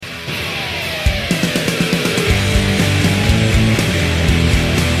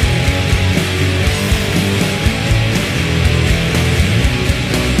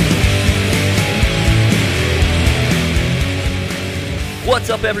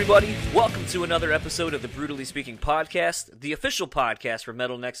up, everybody? Welcome to another episode of the Brutally Speaking Podcast, the official podcast for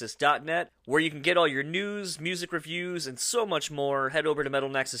MetalNexus.net, where you can get all your news, music reviews, and so much more. Head over to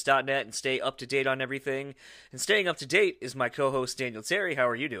MetalNexus.net and stay up to date on everything. And staying up to date is my co-host Daniel Terry. How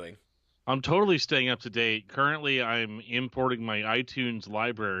are you doing? I'm totally staying up to date. Currently, I'm importing my iTunes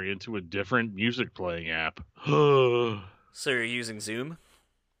library into a different music playing app. So you're using Zoom?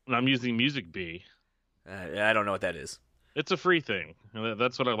 I'm using Music Bee. I don't know what that is. It's a free thing.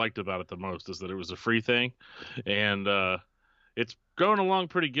 That's what I liked about it the most, is that it was a free thing. And it's going along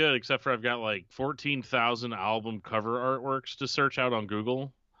pretty good, except for I've got like 14,000 album cover artworks to search out on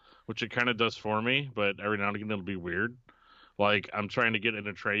Google, which it kind of does for me, but every now and again it'll be weird. Like, I'm trying to get an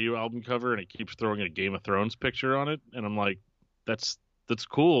Atreyu album cover, and it keeps throwing a Game of Thrones picture on it, and I'm like, that's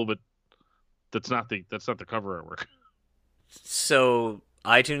cool, but that's not the cover artwork. So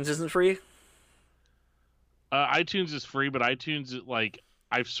iTunes isn't free? iTunes is free, but iTunes, like,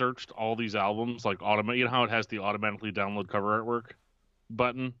 I've searched all these albums, like, you know how it has the automatically download cover artwork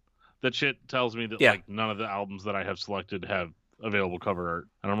button? That shit tells me that, like, none of the albums that I have selected have available cover art.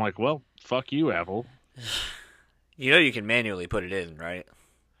 And I'm like, well, fuck you, Apple. You know you can manually put it in, right?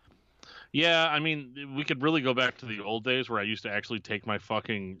 Yeah, I mean, we could really go back to the old days where I used to actually take my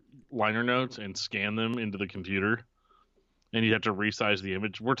fucking liner notes and scan them into the computer. And you have to resize the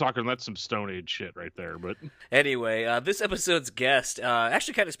image. We're talking, that's some Stone Age shit right there. But anyway, this episode's guest,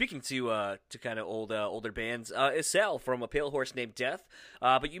 actually kind of speaking to kind of older bands, is Sal from A Pale Horse Named Death.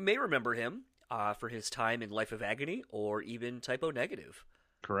 But you may remember him for his time in Life of Agony or even Typo Negative.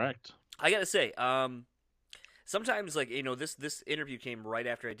 Correct. I gotta say, sometimes, like, you know, this interview came right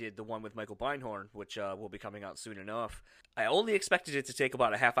after I did the one with Michael Beinhorn, which will be coming out soon enough. I only expected it to take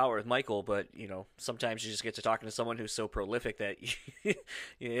about a half hour with Michael, but, you know, sometimes you just get to talking to someone who's so prolific that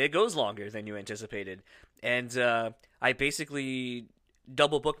it goes longer than you anticipated. And I basically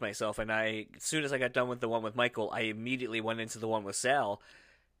double booked myself, and as soon as I got done with the one with Michael, I immediately went into the one with Sal.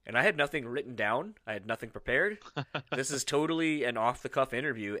 And I had nothing written down. I had nothing prepared. This is totally an off-the-cuff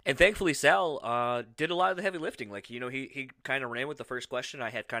interview. And thankfully, Sal did a lot of the heavy lifting. Like, you know, he kind of ran with the first question I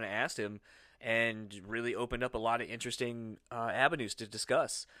had kind of asked him and really opened up a lot of interesting avenues to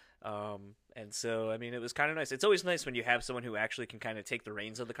discuss. And so, I mean, it was kind of nice. It's always nice when you have someone who actually can kind of take the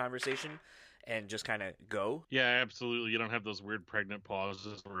reins of the conversation and just kind of go. Yeah, absolutely. You don't have those weird pregnant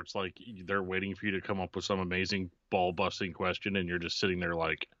pauses where it's like they're waiting for you to come up with some amazing ball-busting question, and you're just sitting there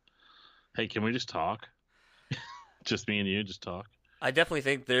like, hey, can we just talk? Just me and you, just talk. I definitely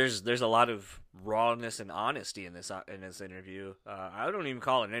think there's a lot of rawness and honesty in this interview. I don't even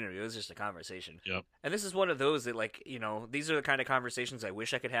call it an interview; it's just a conversation. Yep. And this is one of those that, like, you know, these are the kind of conversations I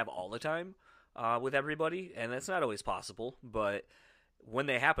wish I could have all the time with everybody, and that's not always possible. But when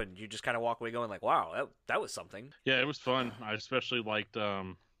they happen, you just kind of walk away going like, "Wow, that was something." Yeah, it was fun. I especially liked,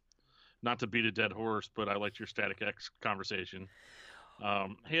 not to beat a dead horse, but I liked your Static X conversation.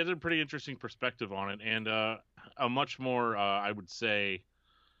 He had a pretty interesting perspective on it, and a much more, I would say,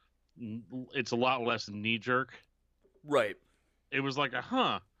 it's a lot less knee-jerk. Right. It was like,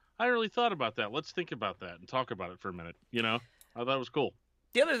 I really thought about that. Let's think about that and talk about it for a minute, you know? I thought it was cool.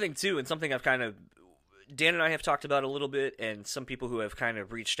 The other thing, too, and something Dan and I have talked about a little bit, and some people who have kind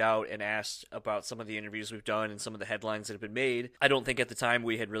of reached out and asked about some of the interviews we've done and some of the headlines that have been made. I don't think at the time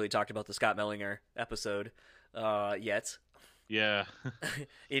we had really talked about the Scott Mellinger episode yet. Yeah.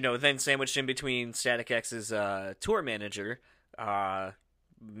 You know, then sandwiched in between Static X's tour manager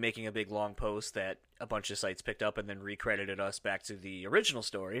making a big long post that a bunch of sites picked up and then recredited us back to the original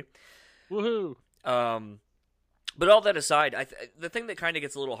story. Woohoo! But all that aside, the thing that kind of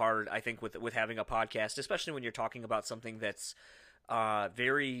gets a little hard, I think, with having a podcast, especially when you're talking about something that's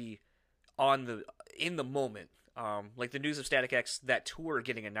very in the moment, like the news of Static X, that tour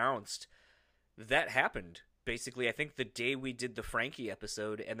getting announced, that happened. Basically, I think the day we did the Frankie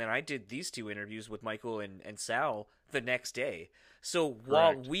episode, and then I did these two interviews with Michael and Sal the next day. So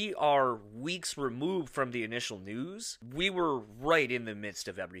while we are weeks removed from the initial news, we were right in the midst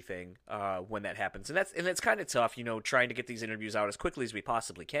of everything when that happens. And that's kind of tough, you know, trying to get these interviews out as quickly as we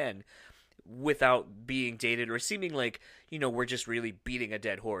possibly can without being dated or seeming like, you know, we're just really beating a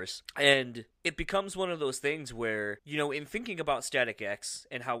dead horse. And it becomes one of those things where, you know, in thinking about Static X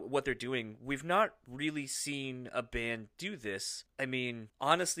and what they're doing, we've not really seen a band do this. I mean,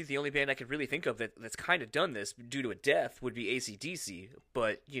 honestly, the only band I could really think of that's kind of done this due to a death would be AC/DC.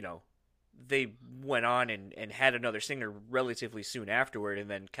 But, you know, they went on and had another singer relatively soon afterward and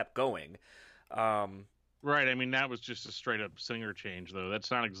then kept going. Right. I mean, that was just a straight up singer change, though.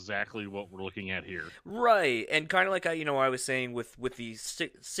 That's not exactly what we're looking at here. Right, and kind of like I was saying with the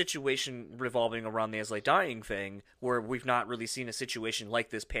situation revolving around the As Light Dying thing, where we've not really seen a situation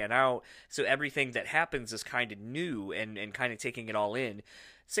like this pan out, so everything that happens is kind of new and kind of taking it all in.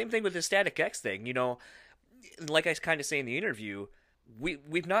 Same thing with the Static X thing, like I kind of say in the interview,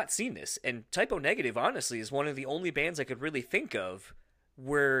 we've not seen this, and Typo Negative honestly is one of the only bands I could really think of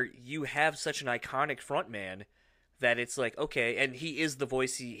where you have such an iconic frontman that it's like, okay, and he is the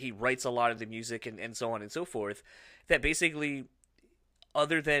voice, he writes a lot of the music and so on and so forth, that basically,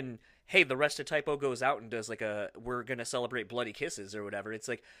 other than, hey, the rest of Typo goes out and does like we're gonna celebrate Bloody Kisses or whatever, it's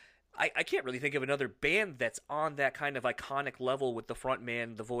like, I can't really think of another band that's on that kind of iconic level with the front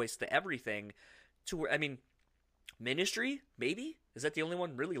man, the voice, the everything, to where, I mean, Ministry, maybe? Is that the only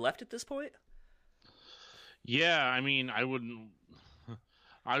one really left at this point? Yeah, I mean, I wouldn't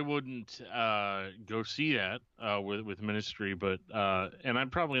go see that with Ministry, but and I'm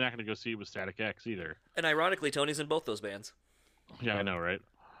probably not going to go see it with Static X either. And ironically, Tony's in both those bands. Yeah, I know, right?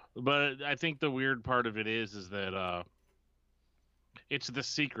 But I think the weird part of it is that it's the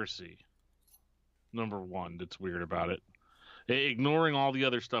secrecy. Number one, that's weird about it. Ignoring all the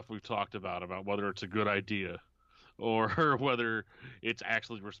other stuff we've talked about whether it's a good idea or whether it's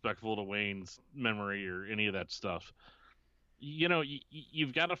actually respectful to Wayne's memory or any of that stuff.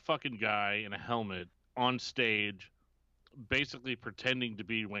 You've got a fucking guy in a helmet on stage basically pretending to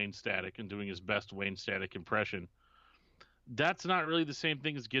be Wayne Static and doing his best Wayne Static impression. That's not really the same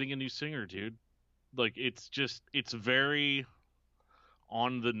thing as getting a new singer, dude. Like, it's very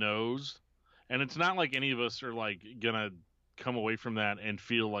on the nose, and it's not like any of us are like gonna come away from that and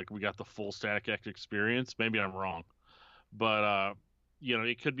feel like we got the full Static X experience. Maybe I'm wrong, but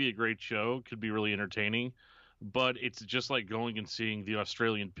it could be a great show, it could be really entertaining, but it's just like going and seeing the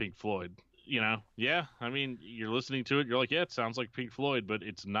Australian Pink Floyd. Yeah, I mean, you're listening to it, you're like, yeah, it sounds like Pink Floyd, but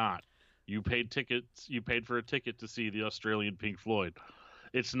it's not. You paid for a ticket to see the Australian Pink Floyd.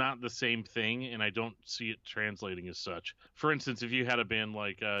 It's not the same thing, and I don't see it translating as such. For instance, if you had a band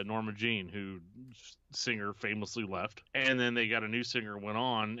like Norma Jean, who singer famously left, and then they got a new singer, went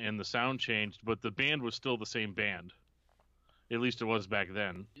on, and the sound changed, but the band was still the same band. At least it was back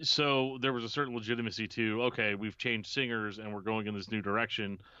then. So there was a certain legitimacy to, okay, we've changed singers and we're going in this new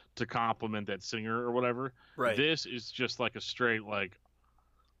direction to complement that singer or whatever. Right. This is just like a straight, like,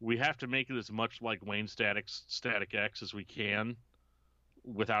 we have to make it as much like Wayne Static X as we can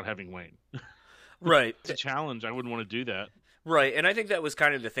without having Wayne. Right. It's a challenge. I wouldn't want to do that. Right, and I think that was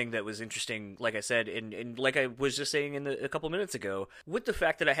kind of the thing that was interesting, like I said, and like I was just saying a couple minutes ago, with the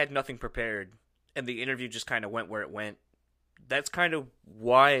fact that I had nothing prepared, and the interview just kind of went where it went. That's kind of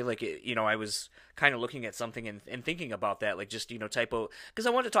why, like, I was kind of looking at something and thinking about that, like, just, Typo, because I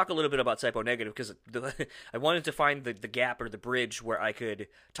wanted to talk a little bit about Typo Negative, because I wanted to find the gap or the bridge where I could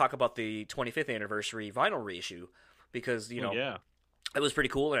talk about the 25th anniversary vinyl reissue, because, Yeah. it was pretty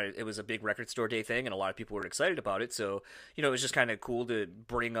cool, and it was a big record store day thing, and a lot of people were excited about it, so, it was just kind of cool to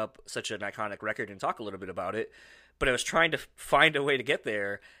bring up such an iconic record and talk a little bit about it, but I was trying to find a way to get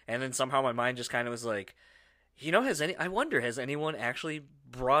there, and then somehow my mind just kind of was like, I wonder, has anyone actually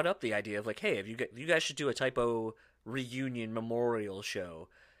brought up the idea of, like, hey, you guys should do a Typo reunion memorial show?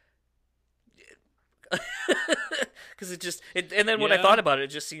 Because and then when I thought about it, it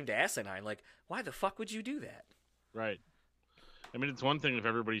just seemed asinine. Like, why the fuck would you do that? Right. I mean, it's one thing if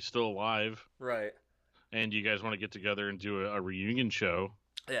everybody's still alive. Right. And you guys want to get together and do a reunion show.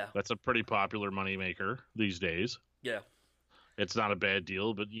 Yeah. That's a pretty popular moneymaker these days. Yeah. It's not a bad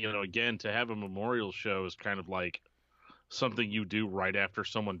deal, but again, to have a memorial show is kind of like something you do right after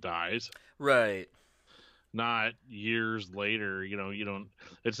someone dies. Right. Not years later, you don't,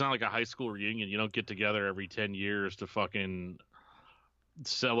 it's not like a high school reunion. You don't get together every 10 years to fucking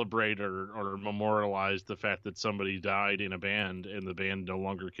celebrate or memorialize the fact that somebody died in a band and the band no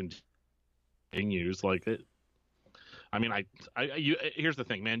longer continues. Like it. I mean, here's the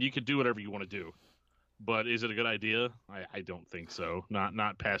thing, man, you could do whatever you want to do. But is it a good idea? I don't think so.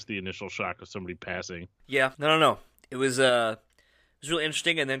 Not past the initial shock of somebody passing. Yeah, no. It was really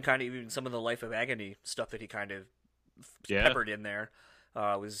interesting, and then kind of even some of the Life of Agony stuff that he kind of peppered in there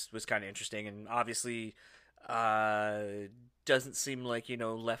was kind of interesting, and obviously doesn't seem like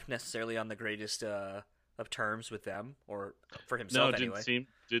left necessarily on the greatest of terms with them or for himself. No,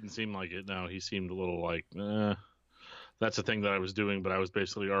 didn't seem like it. No, he seemed a little like that's the thing that I was doing, but I was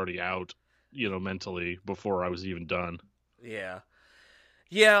basically already out. Mentally before I was even done. Yeah.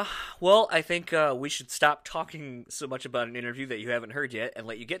 Well, I think we should stop talking so much about an interview that you haven't heard yet and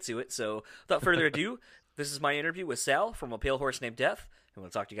let you get to it. So, without further ado, this is my interview with Sal from A Pale Horse Named Death, and we'll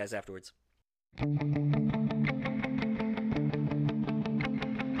talk to you guys afterwards. So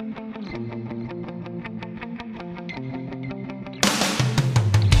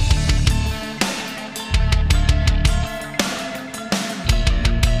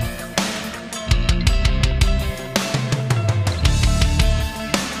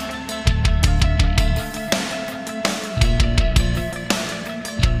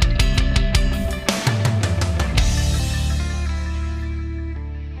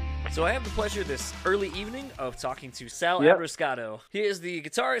I have the pleasure this early evening of talking to Sal Abruscato. He is the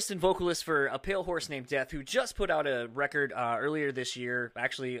guitarist and vocalist for A Pale Horse Named Death, who just put out a record earlier this year,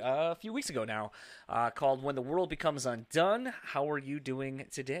 actually a few weeks ago now, called When the World Becomes Undone. How are you doing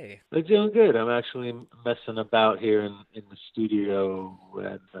today? I'm doing good. I'm actually messing about here in the studio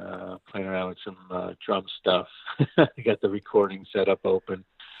and playing around with some drum stuff. I got the recording setup open.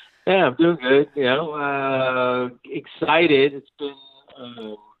 Yeah, I'm doing good. Excited. It's been...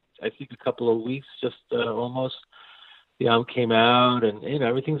 I think a couple of weeks, just almost. The album came out, and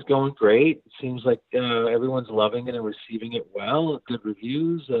everything's going great. It seems like everyone's loving it and receiving it well. Good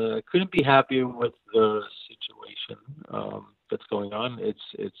reviews. I couldn't be happier with the situation that's going on.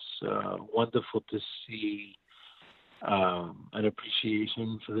 It's wonderful to see an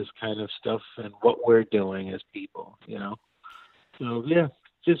appreciation for this kind of stuff and what we're doing as people. So yeah,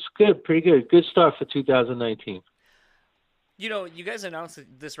 just good, pretty good. Good start for 2019. You guys announced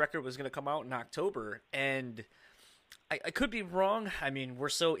that this record was going to come out in October, and I could be wrong. I mean, we're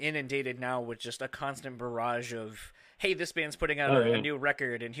so inundated now with just a constant barrage of, hey, this band's putting out a new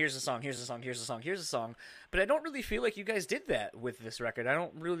record, and here's a song, here's a song, here's a song, here's a song. But I don't really feel like you guys did that with this record. I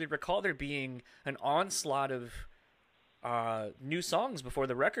don't really recall there being an onslaught of new songs before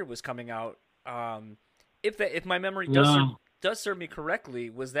the record was coming out. If my memory does serve me correctly,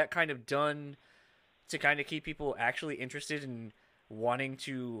 was that kind of done to kind of keep people actually interested in wanting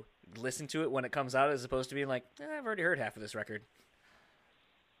to listen to it when it comes out, as opposed to being like, I've already heard half of this record?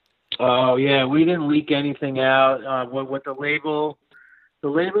 Oh yeah, we didn't leak anything out. With the label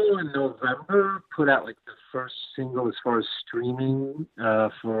in November put out like the first single as far as streaming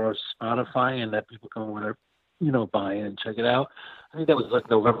for Spotify, and that people come over to buy it and check it out. I think that was like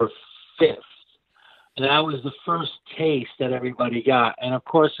November 5th. And that was the first taste that everybody got. And of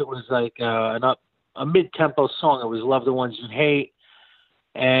course it was like a mid-tempo song. It was Love the Ones You Hate.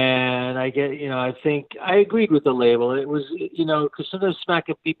 And I think I agreed with the label. It was, because sometimes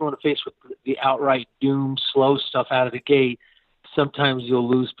smacking people in the face with the outright doom, slow stuff out of the gate, sometimes you'll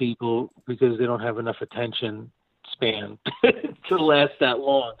lose people because they don't have enough attention span to last that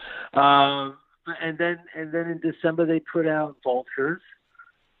long. And then in December they put out Vultures.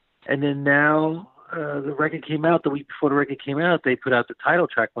 And then now the record came out. The week before the record came out, they put out the title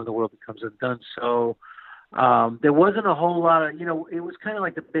track, When the World Becomes Undone. So there wasn't a whole lot of, it was kind of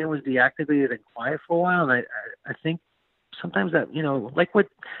like the band was deactivated and quiet for a while. And I think sometimes that,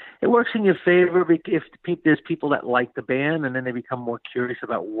 it works in your favor if there's people that like the band, and then they become more curious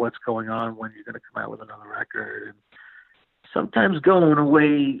about what's going on when you're going to come out with another record. And sometimes going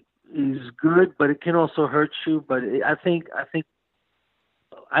away is good, but it can also hurt you. But I think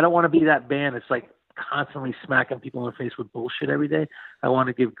I don't want to be that band. It's like constantly smacking people in the face with bullshit every day. I want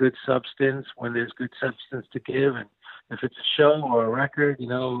to give good substance when there's good substance to give, and if it's a show or a record,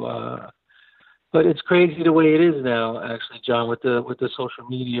 but it's crazy the way it is now, actually, John, with the social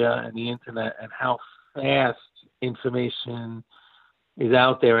media and the internet and how fast information is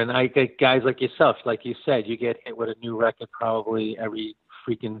out there. And I get guys like yourself, like you said, you get hit with a new record probably every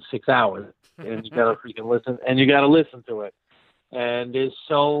freaking 6 hours, and you gotta freaking listen, and you gotta listen to it. And there's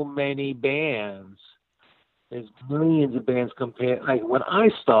so many bands. There's millions of bands compared. Like when I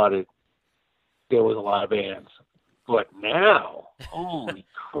started, there was a lot of bands. But now, holy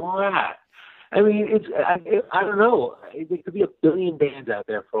crap. I mean, I don't know. There could be a billion bands out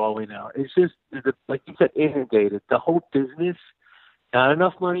there for all we know. It's just, like you said, inundated. The whole business, not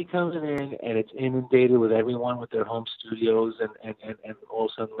enough money coming in, and it's inundated with everyone with their home studios and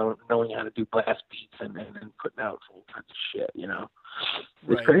also knowing how to do blast beats and putting out all kinds of shit, It's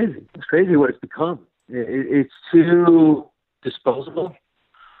Right. crazy. It's crazy what it's become. It's too disposable,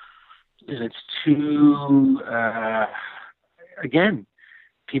 and it's too, again,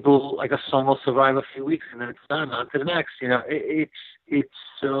 people, like a song will survive a few weeks and then it's done, on to the next, It's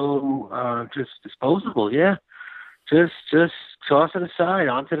so just disposable, yeah. Just toss it aside,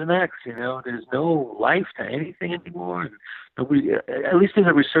 on to the next. There's no life to anything anymore. And nobody, at least there's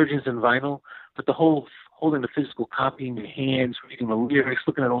a resurgence in vinyl, but the whole holding the physical copy in your hands, reading the lyrics,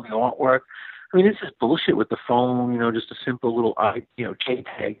 looking at all the artwork. I mean, it's just bullshit with the phone. Just a simple little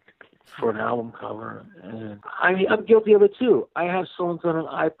JPEG. for an album cover. And I'm guilty of it too. I have songs on an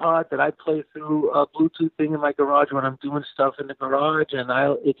iPod that I play through a Bluetooth thing in my garage when I'm doing stuff in the garage, and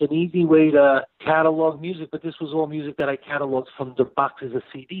it's an easy way to catalog music, but this was all music that I cataloged from the boxes of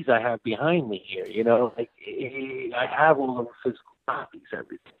CDs I have behind me here, you know? Like, I have all the physical copies,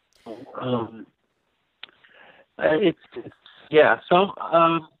 everything. So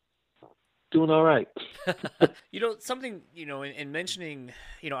doing all right. Something, in mentioning,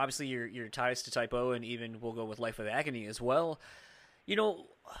 obviously your ties to Type O, and even we'll go with Life of Agony as well.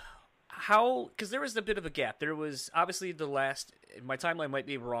 Because there was a bit of a gap. There was obviously my timeline might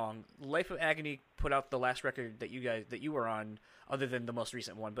be wrong. Life of Agony put out the last record that you were on, other than the most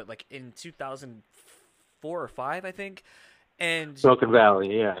recent one, but like in 2004 or 5, I think. And Broken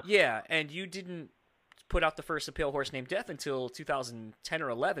Valley, yeah. Yeah, and you didn't put out the first A Pale Horse Named Death until 2010 or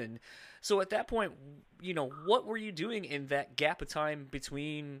 11. So at that point, what were you doing in that gap of time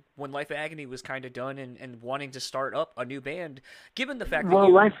between when Life of Agony was kind of done and wanting to start up a new band, given the fact that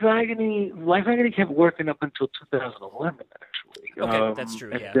Life of Agony kept working up until 2011, actually. Okay, that's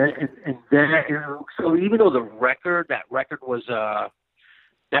true, yeah. And then, so even though that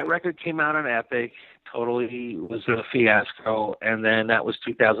record came out on Epic, totally was a fiasco, and then that was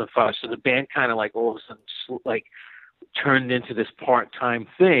 2005. So the band kind of like all of a sudden like turned into this part-time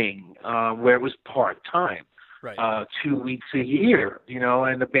thing, where it was part-time, right. 2 weeks a year,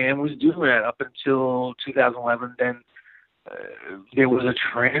 and the band was doing that up until 2011. Then there was a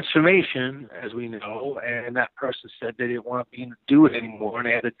transformation, as we know, and that person said they didn't want to do it anymore, and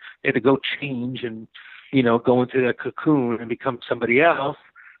they had to go change and go into the cocoon and become somebody else.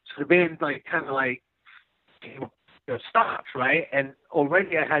 So the band stopped, right? And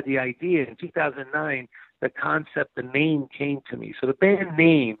already I had the idea in 2009. The concept, the name came to me. So the band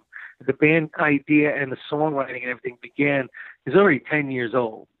name, the band idea, and the songwriting and everything is already 10 years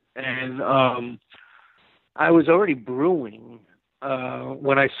old. And I was already brewing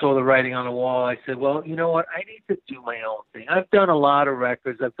when I saw the writing on the wall. I said, well, you know what? I need to do my own thing. I've done a lot of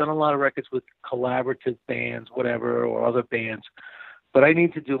records. I've done a lot of records with collaborative bands, whatever, or other bands. But I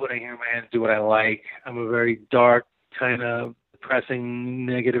need to do what I hear in my head, do what I like. I'm a very dark, kind of depressing,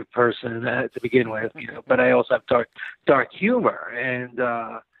 negative person to begin with, but I also have dark humor. And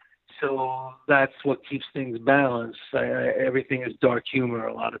so that's what keeps things balanced. Everything is dark humor.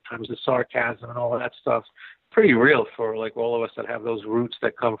 A lot of times the sarcasm and all of that stuff pretty real for like all of us that have those roots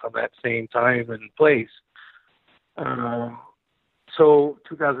that come from that same time and place. So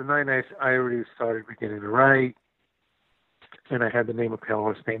 2009, I already started beginning to write. And I had the name of Pale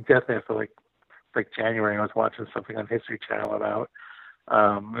Horse Named Death there for like January. I was watching something on History Channel about it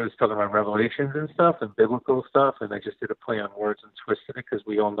was talking about Revelations and stuff and biblical stuff, and I just did a play on words and twisted it because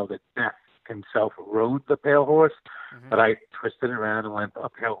we all know that Death himself rode the pale horse, but I twisted it around and went a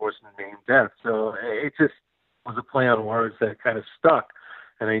pale horse named Death. So it just was a play on words that kind of stuck,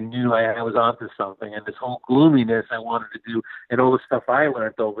 and I knew I was onto something. And this whole gloominess I wanted to do, and all the stuff I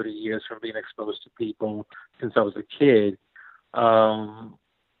learned over the years from being exposed to people since I was a kid.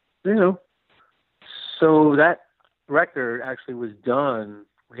 So that record actually was done.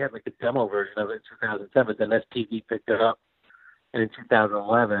 We had like a demo version of it in 2010, but then STV picked it up. And in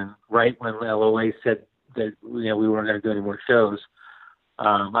 2011, right when LOA said that we weren't going to do any more shows,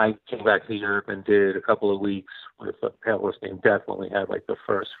 I came back to Europe and did a couple of weeks with a Pale Horse Named Death when we had like the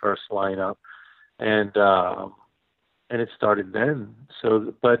first lineup, and it started then.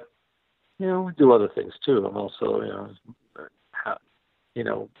 So, but we do other things too. I'm also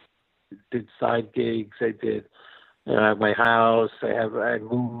did side gigs. I did. I have my house. I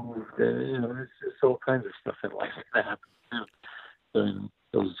moved. There's all kinds of stuff in life that happens too during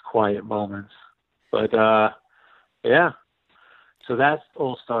those quiet moments. But yeah. So that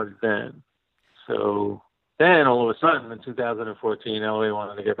all started then. So then all of a sudden in 2014, LA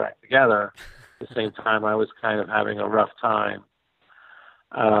wanted to get back together. At the same time, I was kind of having a rough time.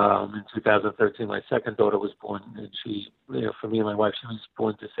 In 2013, my second daughter was born, and she, for me and my wife, she was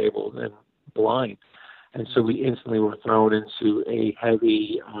born disabled and blind. And so we instantly were thrown into a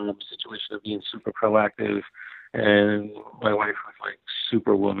heavy situation of being super proactive. And my wife was like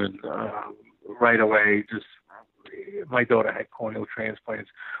superwoman right away. Just my daughter had corneal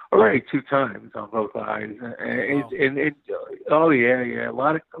transplants already 2 times on both eyes. And a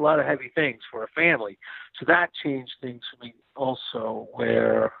lot of heavy things for a family. So that changed things for me also,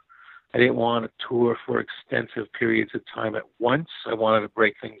 where I didn't want to tour for extensive periods of time at once. I wanted to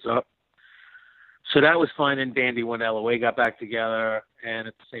break things up. So that was fine and dandy when LOA got back together, and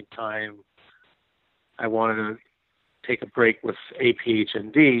at the same time, I wanted to take a break with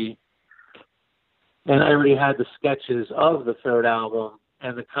APHND. And I already had the sketches of the third album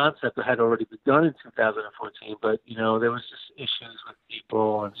and the concept had already begun in 2014, but there was just issues with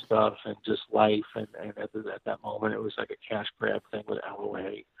people and stuff and just life, and at that moment it was like a cash grab thing with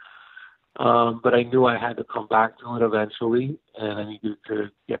LOA. But I knew I had to come back to it eventually, and I needed to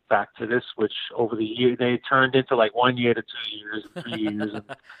get back to this, which over the year they turned into like 1 year to 2 years and 3 years, and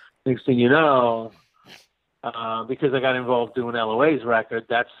next thing you know, because I got involved doing LOA's record,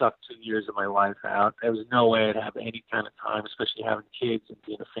 that sucked 2 years of my life out. There was no way I'd have any kind of time, especially having kids and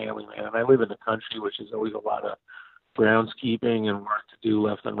being a family man. And I live in the country, which is always a lot of groundskeeping and work to do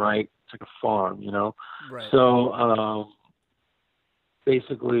left and right. It's like a farm, Right. So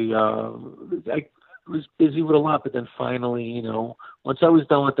basically, I was busy with a lot, but then finally, once I was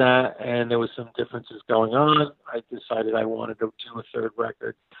done with that and there was some differences going on, I decided I wanted to do a third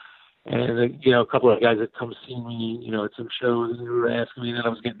record. And, a couple of guys that come see me, at some shows, and they were asking me, and then I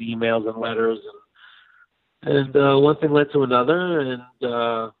was getting emails and letters. And one thing led to another, and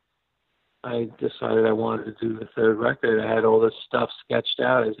I decided I wanted to do the third record. I had all this stuff sketched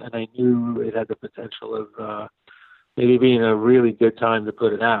out, and I knew it had the potential of maybe being a really good time to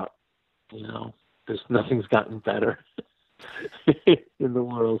put it out, because nothing's gotten better in the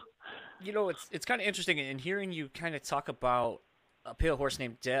world. It's kind of interesting in hearing you kind of talk about A Pale Horse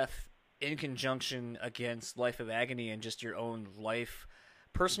Named Death in conjunction against Life of Agony and just your own life,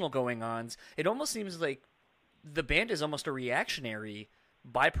 personal going-ons. It almost seems like the band is almost a reactionary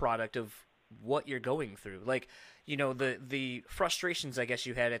byproduct of what you're going through. Like, the frustrations, I guess,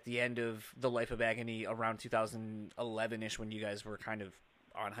 you had at the end of the Life of Agony around 2011-ish when you guys were kind of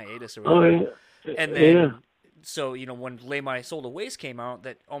on hiatus or whatever. Oh, yeah. And then, so, when Lay My Soul to Waste came out,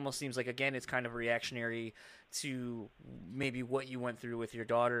 that almost seems like, again, it's kind of reactionary to maybe what you went through with your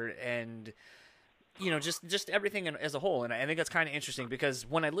daughter and, just everything as a whole. And I think that's kind of interesting because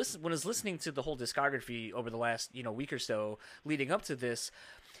when I was listening to the whole discography over the last, week or so leading up to this,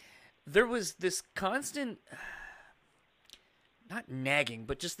 there was this constant, not nagging,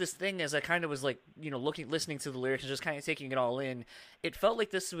 but just this thing as I kind of was like, listening to the lyrics and just kind of taking it all in. It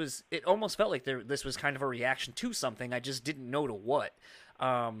almost felt like this was kind of a reaction to something. I just didn't know to what.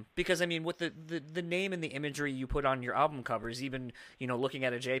 Because I mean, with the name and the imagery you put on your album covers, even, looking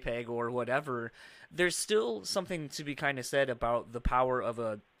at a JPEG or whatever, there's still something to be kind of said about the power of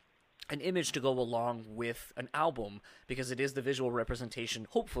an image to go along with an album, because it is the visual representation,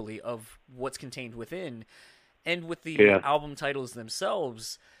 hopefully, of what's contained within. And with the album titles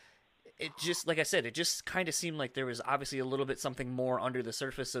themselves, it just, like I said, it just kind of seemed like there was obviously a little bit something more under the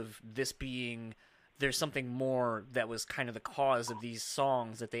surface of this being, there's something more that was kind of the cause of these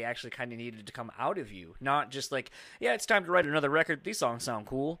songs that they actually kind of needed to come out of you. Not just like, yeah, it's time to write another record. These songs sound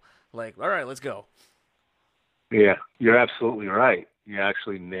cool. Like, all right, let's go. Yeah, you're absolutely right. You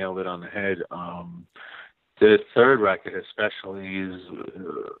actually nailed it on the head. The third record especially is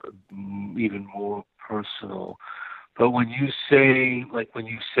even more personal. But when you say, like when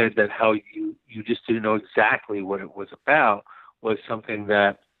you said that how you just didn't know exactly what it was about, was something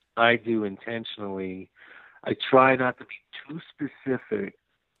that I do intentionally. I try not to be too specific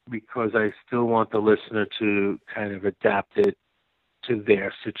because I still want the listener to kind of adapt it to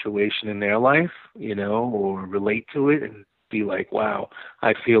their situation in their life, or relate to it and be like, wow,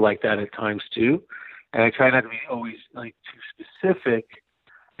 I feel like that at times too. And I try not to be always like too specific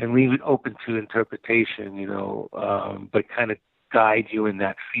and leave it open to interpretation, but kind of guide you in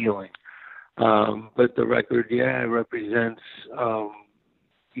that feeling. But the record, represents,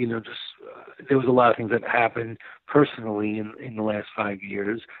 there was a lot of things that happened personally in the last 5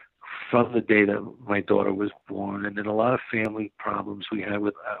 years from the day that my daughter was born, and then a lot of family problems we had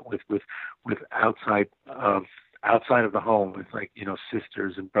with outside of the home, with like,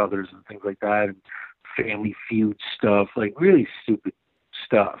 sisters and brothers and things like that, and family feud stuff, like really stupid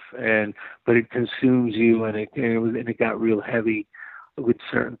stuff. But it consumes you, and it got real heavy with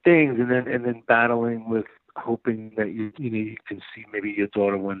certain things, and then battling with hoping that you can see maybe your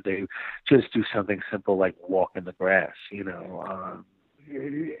daughter one day just do something simple like walk in the grass.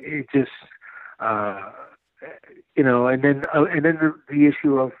 It just and then the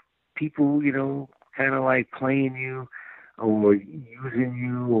issue of people kind of like playing you or using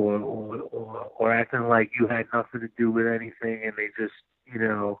you or acting like you had nothing to do with anything, and they just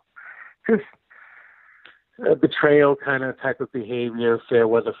betrayal kind of type of behavior, fair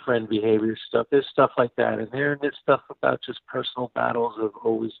weather friend behavior stuff. There's stuff like that in there, and there's stuff about just personal battles of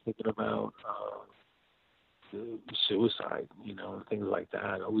always thinking about suicide, things like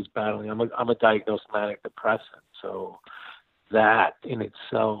that. Always battling. I'm a diagnosed manic depressant, so that in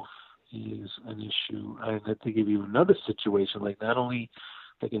itself is an issue. And to give you another situation, like not only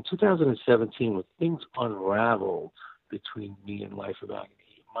like in 2017 when things unraveled between me and Life of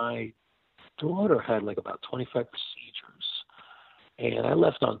Agony. My daughter had like about 25 procedures, and I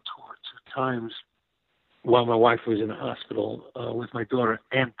left on tour 2 times while my wife was in the hospital with my daughter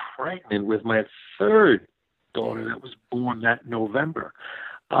and pregnant with my third daughter that was born that November,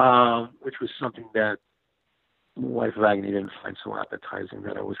 which was something that Life of Agony didn't find so appetizing,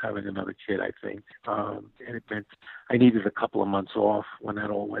 that I was having another kid, I think. And it meant I needed a couple of months off when that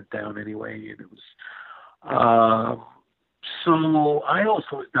all went down anyway. And it was, so I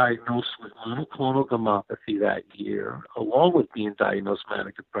also was diagnosed with monoclonal gammopathy that year, along with being diagnosed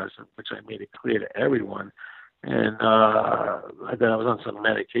manic depressive, which I made it clear to everyone. And then I was on some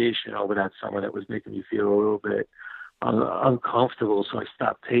medication over that summer that was making me feel a little bit uncomfortable, so I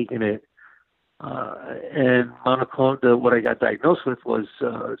stopped taking it. And what I got diagnosed with was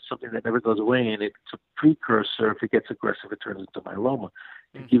something that never goes away, and it's a precursor. If it gets aggressive, it turns into myeloma.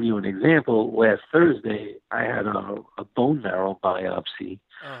 To give you an example, last Thursday I had a bone marrow biopsy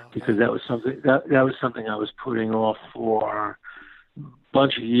because that was something I was putting off for a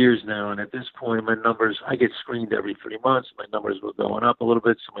bunch of years now. And at this point, my numbers, I get screened every 3 months. My numbers were going up a little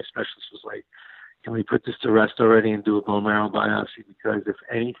bit, so my specialist was like, "Can we put this to rest already and do a bone marrow biopsy? Because if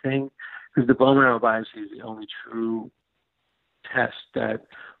anything." Because the bone marrow biopsy is the only true test that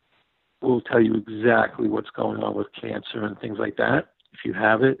will tell you exactly what's going on with cancer and things like that, if you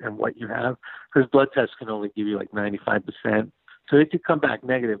have it and what you have. Because blood tests can only give you like 95%. So it could come back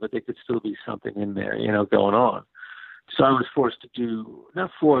negative, but there could still be something in there, going on. So I was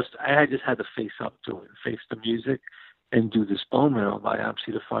not forced, I just had to face up to it, face the music, and do this bone marrow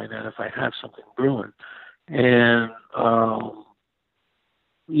biopsy to find out if I have something brewing. And,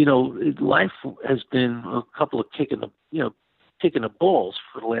 life has been a couple of kicking the balls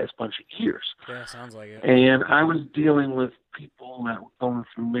for the last bunch of years. Yeah, sounds like it. And I was dealing with people that were going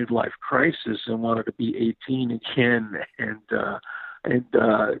through midlife crisis and wanted to be 18 again, and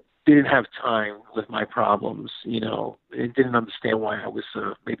didn't have time with my problems, and didn't understand why I was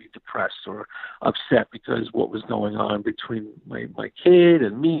maybe depressed or upset because what was going on between my kid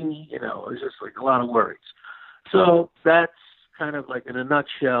and me, it was just like a lot of worries. So that's kind of like in a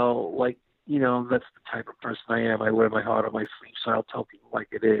nutshell, that's the type of person I am. I wear my heart on my sleeve, so I'll tell people like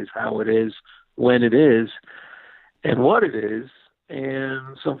it is, how it is, when it is, and what it is.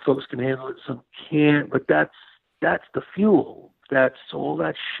 And some folks can handle it, some can't, but that's the fuel. That's all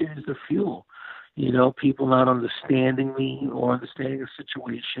that shit is the fuel. People not understanding me or understanding the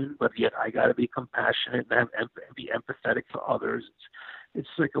situation, but yet I got to be compassionate and be empathetic for others. It's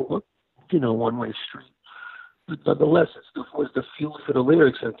like a one-way street. But nonetheless, it was the fuel for the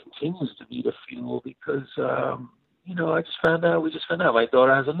lyrics, and continues to be the fuel because, we just found out my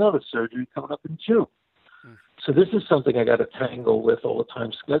daughter has another surgery coming up in June. So this is something I got to tangle with all the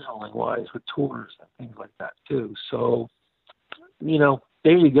time, scheduling-wise, with tours and things like that, too. So,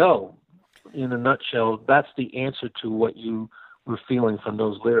 there you go. In a nutshell, that's the answer to what you were feeling from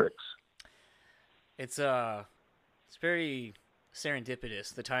those lyrics. It's very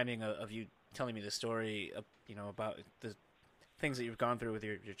serendipitous, the timing of you telling me the story, about the things that you've gone through with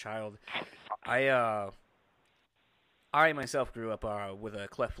your child. I myself grew up with a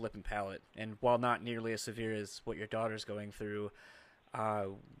cleft lip and palate, and while not nearly as severe as what your daughter's going through, my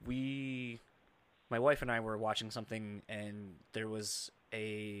wife and I were watching something, and there was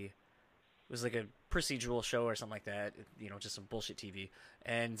it was like a procedural show or something like that, just some bullshit TV.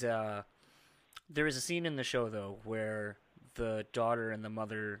 And there was a scene in the show, though, where the daughter and the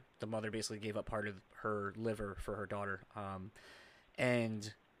mother basically gave up part of her liver for her daughter.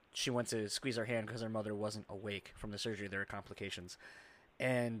 And she went to squeeze her hand because her mother wasn't awake from the surgery. There were complications.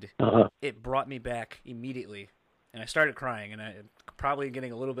 And it brought me back immediately. And I started crying, and I'm probably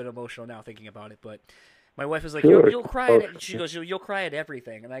getting a little bit emotional now thinking about it. But my wife was like, you'll cry at, she goes, you'll cry at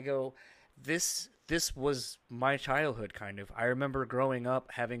everything. And I go, this was my childhood, kind of. I remember growing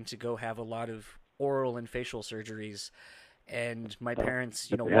up having to go have a lot of oral and facial surgeries, and my parents,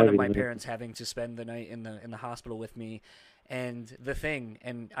 one of my parents having to spend the night in the hospital with me. And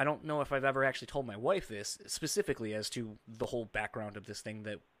and I don't know if I've ever actually told my wife this specifically as to the whole background of this thing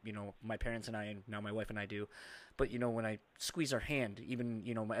that, my parents and I, and now my wife and I do. But, when I squeeze her hand, even,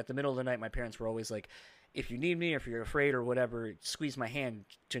 at the middle of the night, my parents were always like, if you need me, if you're afraid or whatever, squeeze my hand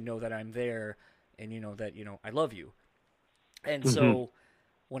to know that I'm there and, that, I love you. And so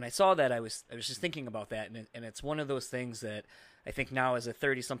when I saw that, I was just thinking about that. And it's one of those things that I think now as a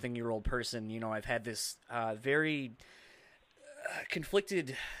 30-something-year-old person, I've had this very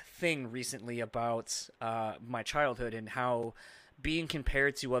conflicted thing recently about my childhood and how being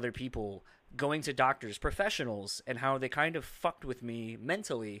compared to other people, going to doctors, professionals, and how they kind of fucked with me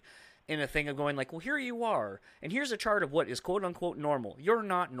mentally in a thing of going like, well, here you are, and here's a chart of what is quote unquote normal. You're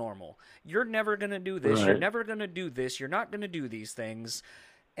not normal. You're never gonna do this. Right. You're never gonna do this. You're not gonna do these things.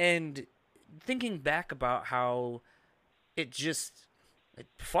 And thinking back about how it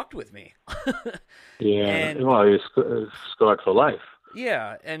fucked with me. Yeah. And- Well, you're scarred for life.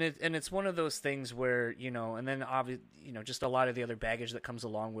 Yeah, and it's one of those things where, you know, and then obviously, you know, just a lot of the other baggage that comes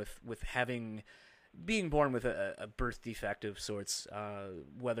along with being born with a birth defect of sorts,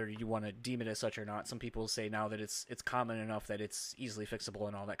 whether you want to deem it as such or not. Some people say now that it's common enough that it's easily fixable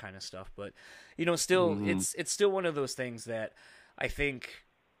and all that kind of stuff. But, you know, still, it's still one of those things that I think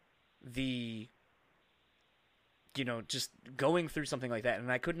you know, just going through something like that,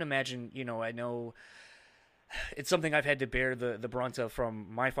 and I couldn't imagine, you know, I know it's something I've had to bear the brunt of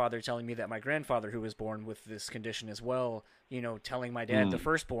from my father telling me that my grandfather, who was born with this condition as well, you know, telling my dad, the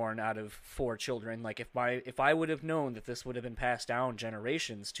firstborn out of 4 children, like if I would have known that this would have been passed down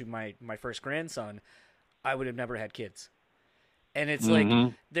generations to my first grandson, I would have never had kids. And it's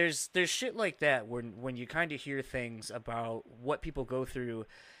like there's shit like that when you kind of hear things about what people go through,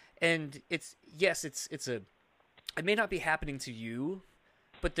 and it may not be happening to you,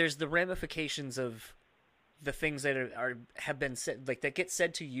 but there's the ramifications of the things that have been said, like that get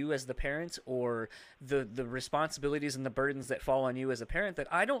said to you as the parent, or the responsibilities and the burdens that fall on you as a parent that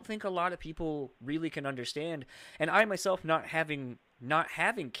I don't think a lot of people really can understand. And I myself, not having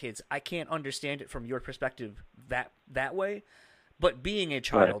kids, I can't understand it from your perspective that way. But being a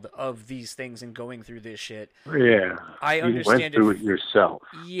child of these things and going through this shit, Yeah. I You understand went through it yourself.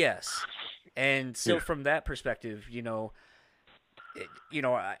 Yes. And so from that perspective, you know,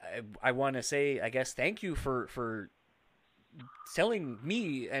 I want to say, I guess, thank you for telling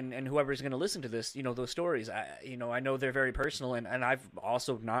me and whoever's going to listen to this, you know, those stories. I know they're very personal, and I've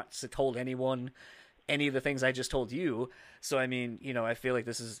also not told anyone any of the things I just told you. So, I mean, you know, I feel like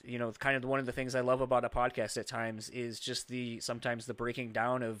this is, you know, kind of one of the things I love about a podcast at times is just sometimes the breaking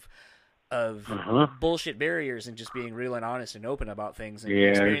down of bullshit barriers and just being real and honest and open about things and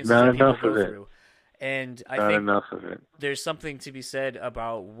experiences that people go through. And I think enough of it. There's something to be said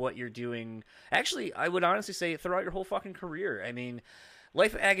about what you're doing. Actually, I would honestly say throughout your whole fucking career. I mean,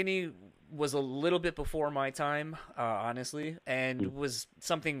 Life of Agony was a little bit before my time, honestly, and was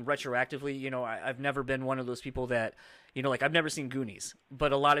something retroactively. You know, I've never been one of those people that, you know, like I've never seen Goonies,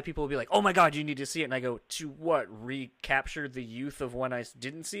 but a lot of people will be like, "Oh my God, you need to see it," and I go, "To what? Recapture the youth of when I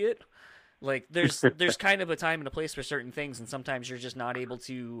didn't see it?" Like there's kind of a time and a place for certain things, and sometimes you're just not able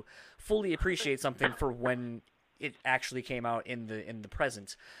to fully appreciate something for when it actually came out in the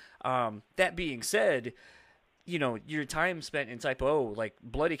present. That being said, you know, your time spent in Type O, like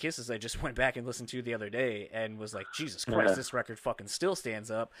Bloody Kisses, I just went back and listened to the other day and was like, Jesus Christ, this record fucking still stands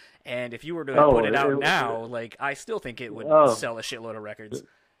up. And if you were to put it out now, like I still think it would sell a shitload of records.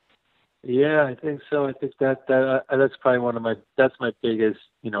 Yeah, I think so. I think that's probably that's my biggest,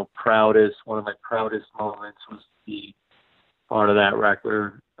 you know, one of my proudest moments was the part of that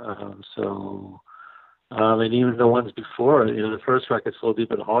record. And even the ones before, you know, the first record, Slow Deep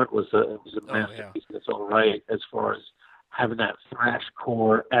and Hard, was a masterpiece. It's all right as far as having that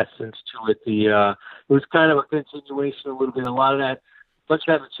thrashcore essence to it. It was kind of a continuation a little bit. A lot of that. Much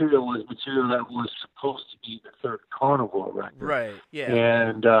of that material was material that was supposed to be the third Carnivore record. Right, yeah.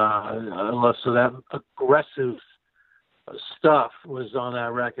 And so that aggressive stuff was on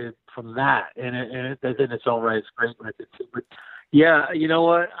that record from that. And then it's all right. It's a great record too. But yeah, you know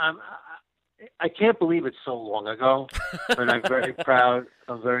what? I can't believe it's so long ago, but I'm very proud.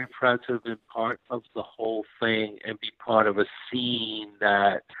 I'm very proud to have been part of the whole thing and be part of a scene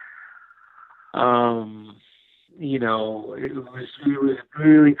that, you know, it was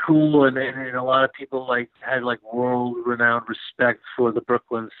really cool, and a lot of people had world-renowned respect for the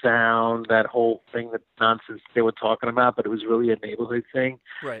Brooklyn sound, that whole thing, that nonsense they were talking about, but it was really a neighborhood thing,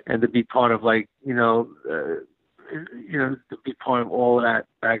 right? And to be part of to be part of all of that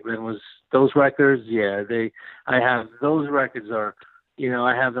back then was those records. Yeah, I have those records are, you know,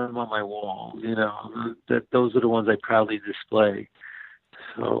 I have them on my wall. You know, those are the ones I proudly display.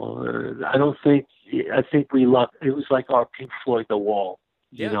 So I think we lucked. It was like our Pink Floyd The Wall.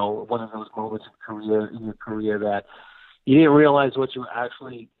 You know, one of those moments in your career that you didn't realize what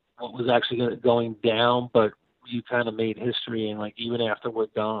was actually going down, but you kind of made history. And like even after we're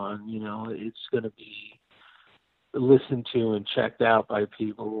gone, you know, it's going to be listened to and checked out by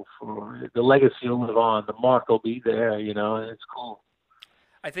people. For the legacy will live on. The mark will be there. You know, and it's cool.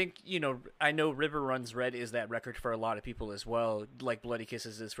 I think, you know, I know River Runs Red is that record for a lot of people as well, like Bloody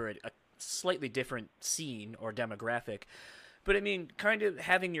Kisses is for a slightly different scene or demographic. But, I mean, kind of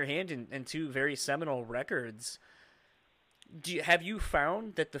having your hand in two very seminal records, Have you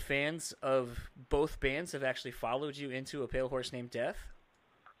found that the fans of both bands have actually followed you into A Pale Horse Named Death?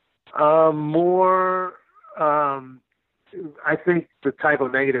 More, I think the Type O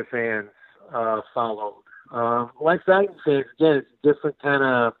Negative fans followed. Life Valiant fans, again, it's a different kind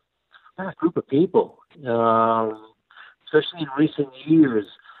of group of people, especially in recent years.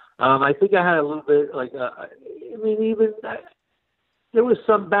 I think I had a little bit there was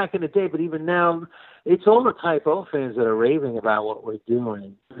some back in the day, but even now, it's all the Type O fans that are raving about what we're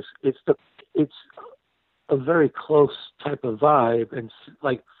doing. It's a very close type of vibe and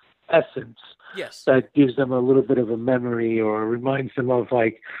like essence. Yes. That gives them a little bit of a memory or reminds them of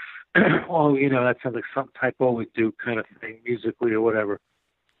like, oh, that sounds like some Type O would do kind of thing musically or whatever.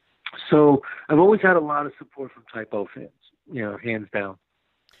 So I've always had a lot of support from Type O fans, hands down.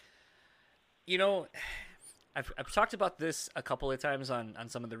 I've talked about this a couple of times on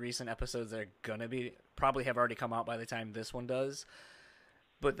some of the recent episodes that are gonna probably have already come out by the time this one does.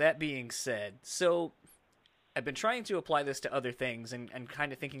 But that being said, so I've been trying to apply this to other things and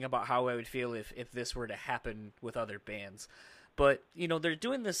kind of thinking about how I would feel if this were to happen with other bands. But, they're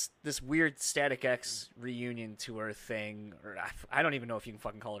doing this weird Static X reunion tour thing, or I don't even know if you can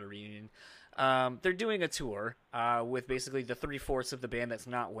fucking call it a reunion. They're doing a tour with basically the 3/4 of the band that's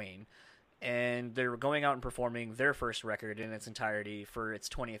not Wayne. And they're going out and performing their first record in its entirety for its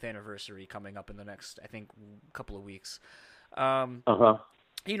 20th anniversary coming up in the next, I think, couple of weeks.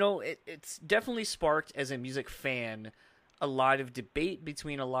 It's definitely sparked, as a music fan, a lot of debate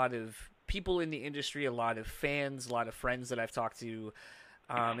between a lot of people in the industry, a lot of fans, a lot of friends that I've talked to,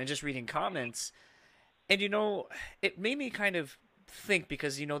 and just reading comments. And, it made me kind of think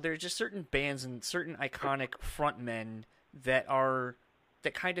because, there are just certain bands and certain iconic frontmen that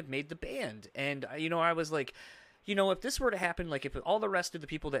kind of made the band. And, I was like, if this were to happen, like if all the rest of the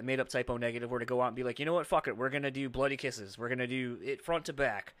people that made up Type O Negative were to go out and be like, you know what, fuck it, we're going to do Bloody Kisses. We're going to do it front to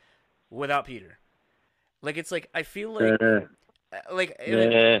back without Peter. Like, it's like, I feel like,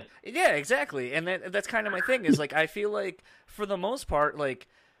 yeah, exactly. And that's kind of my thing is like, I feel like for the most part, like,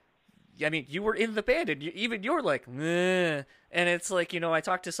 I mean, you were in the band and you're like, meh. And it's like, I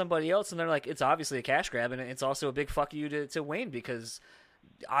talked to somebody else and they're like, it's obviously a cash grab and it's also a big fuck you to Wayne because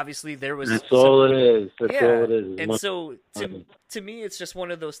obviously there was That's all it is. That's all it is. And so to me, it's just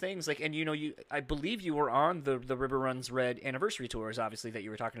one of those things like, and I believe you were on the River Runs Red anniversary tours, obviously, that you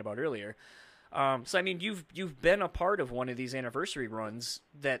were talking about earlier. So I mean, you've been a part of one of these anniversary runs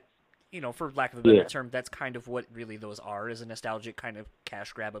that, for lack of a better term, that's kind of what really those are, is a nostalgic kind of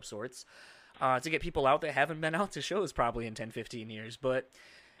cash grab of sorts, to get people out that haven't been out to shows probably in 10, 15 years. But,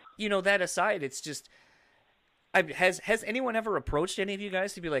 that aside, it's just, has anyone ever approached any of you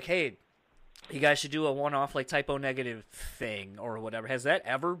guys to be like, hey, you guys should do a one-off like Type O Negative thing or whatever? Has that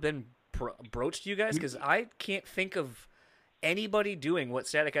ever been broached to you guys? Because I can't think of anybody doing what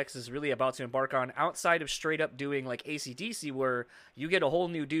Static X is really about to embark on outside of straight up doing like AC/DC, where you get a whole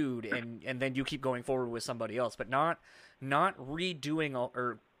new dude and then you keep going forward with somebody else, but not redoing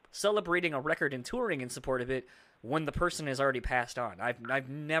or celebrating a record and touring in support of it when the person has already passed on. I've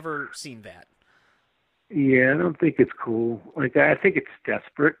never seen that. Yeah, I don't think it's cool. Like, I think it's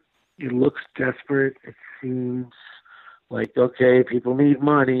desperate. It looks desperate. It seems like, okay, people need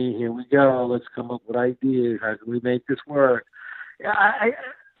money. Here we go. Let's come up with ideas. How can we make this work? I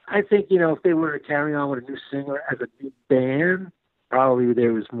think, if they were to carry on with a new singer as a new band, probably would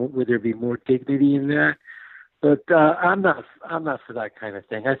there be more dignity in that. But I'm not for that kind of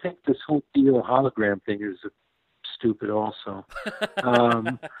thing. I think this whole Dio hologram thing is stupid also.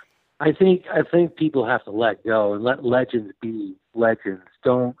 I think people have to let go and let legends be legends.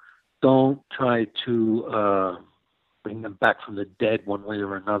 Don't try to bring them back from the dead one way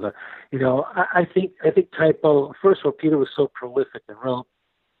or another. I think Type O, first of all, Peter was so prolific and wrote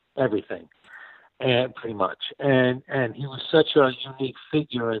everything, and pretty much, and he was such a unique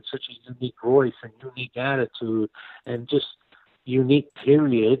figure and such a unique voice and unique attitude and just unique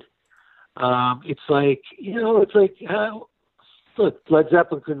period. It's like look, Led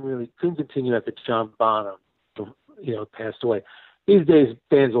Zeppelin couldn't continue after John Bonham, passed away. These days,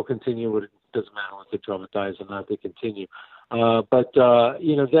 bands will continue. It doesn't matter if the drummer dies or not; they continue. But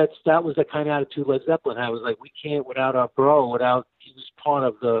that was the kind of attitude Led Zeppelin had. It was like, we can't without our bro. He was part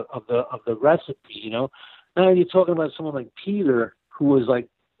of the recipe. Now you're talking about someone like Peter, who was like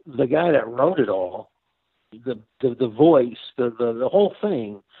the guy that wrote it all, the voice, the whole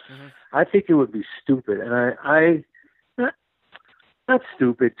thing. Mm-hmm. I think it would be stupid, and I not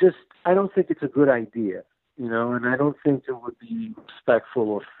stupid. Just I don't think it's a good idea. And I don't think it would be respectful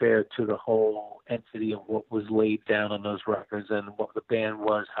or fair to the whole entity of what was laid down on those records and what the band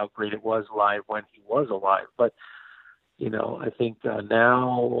was, how great it was live when he was alive. But, I think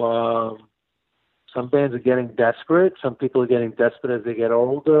now some bands are getting desperate. Some people are getting desperate as they get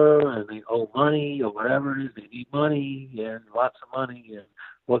older and they owe money or whatever it is. They need money and lots of money. And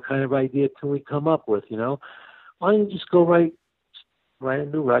what kind of idea can we come up with? Why don't you just go write a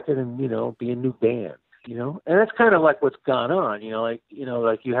new record and be a new band? And that's kind of like what's gone on. Like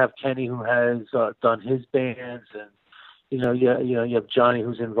you have Kenny who has done his bands, and you have Johnny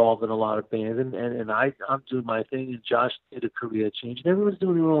who's involved in a lot of bands, and I'm doing my thing, and Josh did a career change, and everyone's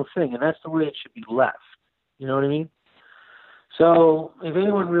doing their own thing, and that's the way it should be left. You know what I mean? So if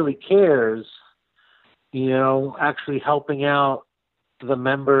anyone really cares, actually helping out the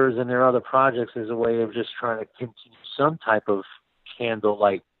members and their other projects is a way of just trying to continue some type of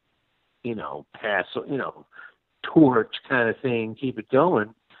candlelight, pass, torch kind of thing, keep it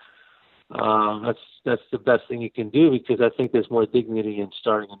going. That's the best thing you can do, because I think there's more dignity in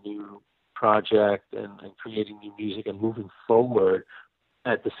starting a new project and creating new music and moving forward,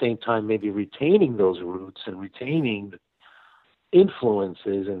 at the same time maybe retaining those roots and retaining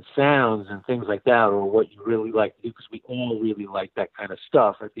influences and sounds and things like that, or what you really like to do, because we all really like that kind of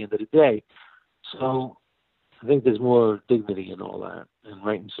stuff at the end of the day. So I think there's more dignity in all that, and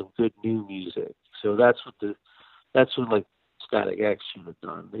writing some good new music. So that's what like Static X should have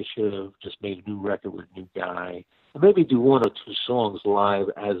done. They should have just made a new record with a new guy, and maybe do one or two songs live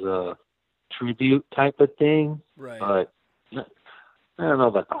as a tribute type of thing. Right. But I don't know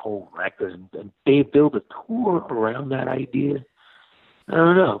about the whole record, and they build a tour around that idea. I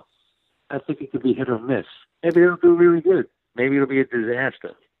don't know. I think it could be hit or miss. Maybe it'll do really good. Maybe it'll be a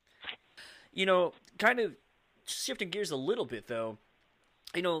disaster. Kind of shifting gears a little bit, though.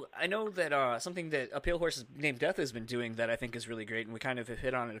 I know that something that A Pale Horse Named Death has been doing that I think is really great, and we kind of have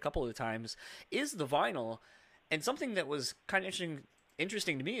hit on it a couple of times, is the vinyl. And something that was kind of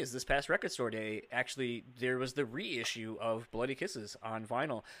interesting to me is this past Record Store Day, actually, there was the reissue of Bloody Kisses on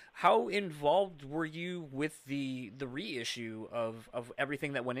vinyl. How involved were you with the reissue of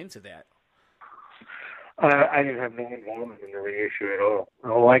everything that went into that? I didn't have no involvement in the reissue at all.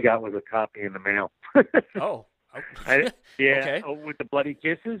 All I got was a copy in the mail. Oh. Yeah. Okay. With the Bloody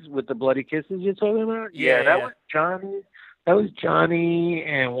Kisses you're talking about? Yeah. That was Johnny. That was Johnny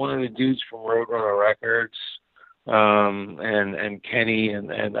and one of the dudes from Roadrunner Records, and Kenny,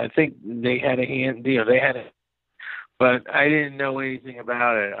 and I think they had a hand. They had it, but I didn't know anything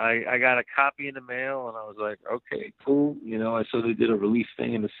about it. I got a copy in the mail, and I was like, okay, cool. I saw they did a release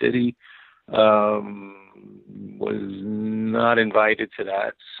thing in the city. Was not invited to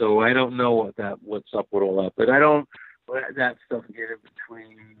that, so I don't know what's up with all that. But I don't let that stuff get in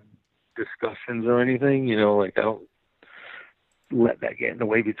between discussions or anything. Like I don't let that get in the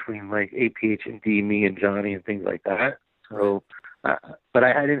way between like APH&D, me and Johnny and things like that. So, but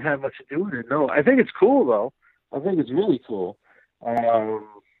I didn't have much to do with it. No, I think it's cool though. I think it's really cool.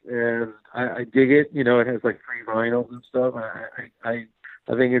 And I dig it. It has like 3 vinyls and stuff. I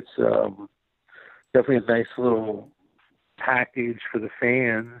think it's definitely a nice little package for the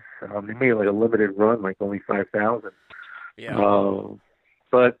fans. They made like a limited run, like only 5,000. Yeah.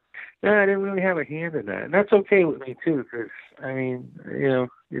 But I didn't really have a hand in that, and that's okay with me too, because I mean,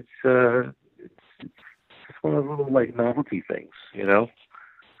 it's one of those little like novelty things,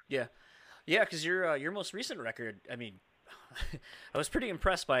 Yeah, because your most recent record, I mean, I was pretty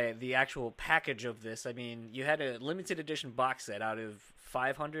impressed by the actual package of this. I mean, you had a limited edition box set out of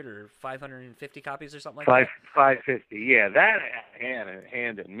 500 or 550 copies or something like that. 550, yeah. That I had a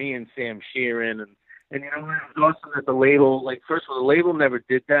hand in. Me and Sam Sheeran, and it was awesome that the label, like, first of all, the label never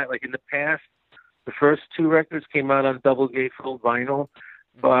did that. Like, in the past, the first 2 records came out on double gatefold vinyl,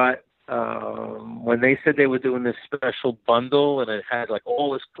 but when they said they were doing this special bundle and it had, like,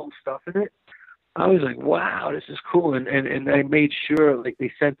 all this cool stuff in it, I was like, wow, this is cool. And I made sure, like,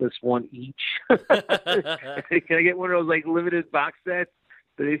 they sent us one each. Can I get one of those, like, limited box sets?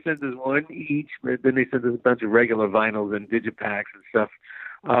 So they sent us one each, but then they sent us a bunch of regular vinyls and digipacks and stuff.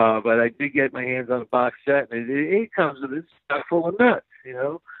 But I did get my hands on a box set, and it comes with this stuff full of nuts,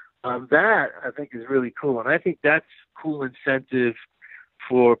 That, I think, is really cool. And I think that's cool incentive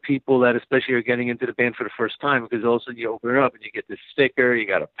for people that especially are getting into the band for the first time, because all of a sudden you open it up and you get this sticker, you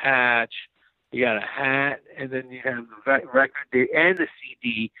got a patch, you got a hat, and then you have the record and the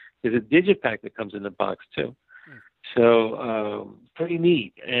CD. There's a digipack that comes in the box too. So pretty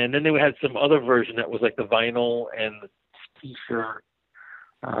neat. And then they had some other version that was like the vinyl and the T-shirt.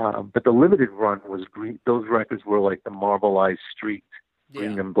 But the limited run was green. Those records were like the marbleized street,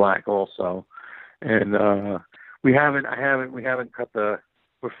 green and black also. And we haven't cut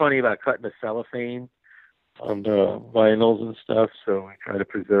we're funny about cutting the cellophane on the vinyls and stuff, so we try to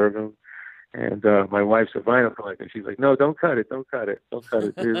preserve them. And my wife's a vinyl collector. She's like, no, don't cut it. Don't cut it. Don't cut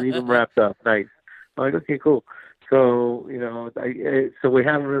it. Leave them wrapped up. Nice. I'm like, okay, cool. So, so we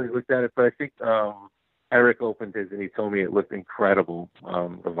haven't really looked at it, but I think Eric opened his and he told me it looked incredible,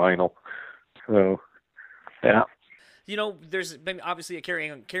 the vinyl. So, yeah. There's been obviously a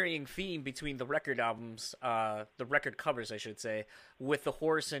carrying theme between the record albums, the record covers, I should say, with the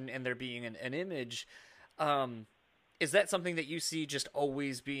horse and there being an image. Is that something that you see just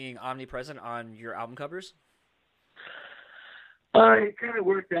always being omnipresent on your album covers? It kind of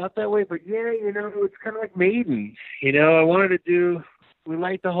worked out that way, but yeah, it's kind of like Maiden. I wanted to do. We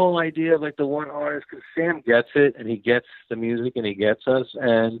like the whole idea of like the one artist because Sam gets it and he gets the music and he gets us,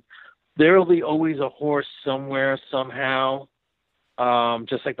 and there will be always a horse somewhere somehow.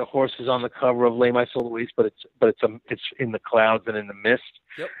 Just like the horse is on the cover of Lay My Soul to Waste, but it's in the clouds and in the mist.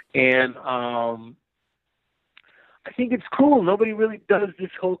 Yep. And I think it's cool. Nobody really does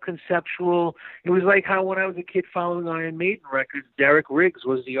this whole conceptual. It was like how when I was a kid following Iron Maiden records, Derek Riggs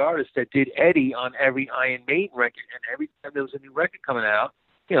was the artist that did Eddie on every Iron Maiden record, and every time there was a new record coming out,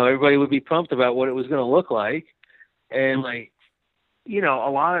 everybody would be pumped about what it was going to look like, and like.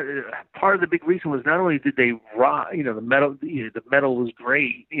 Part of the big reason was not only did they rock, the metal was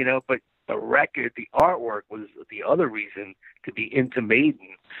great, but the record, the artwork was the other reason to be into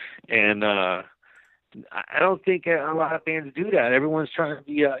Maiden. And I don't think a lot of bands do that. Everyone's trying to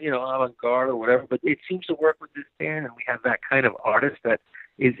be, avant-garde or whatever, but it seems to work with this band, and we have that kind of artist that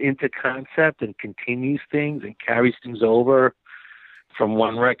is into concept and continues things and carries things over from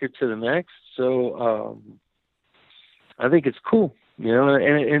one record to the next. So I think it's cool.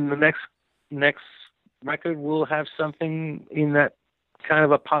 And in the next record, we'll have something in that kind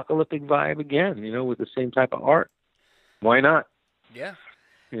of apocalyptic vibe again, with the same type of art. Why not? Yeah.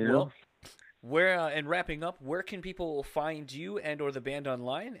 Well, and wrapping up, where can people find you and or the band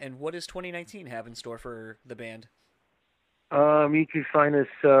online, and what does 2019 have in store for the band? You can find us,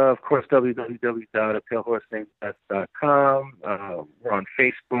 of course, www.apalehorsenamedeath.com. We're on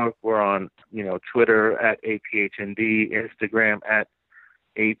Facebook. We're on, Twitter at APHND, Instagram at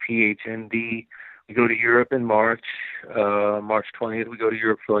APHND. We go to Europe in March. March 20th, we go to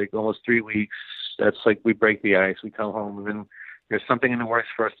Europe for like almost 3 weeks. That's like we break the ice. We come home, and then there's something in the works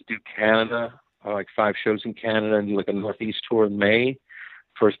for us to do Canada, like 5 shows in Canada, and do like a Northeast tour in May,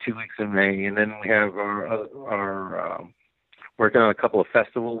 first 2 weeks in May. And then we have our working on a couple of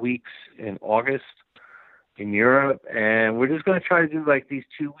festival weeks in August in Europe, and we're just going to try to do like these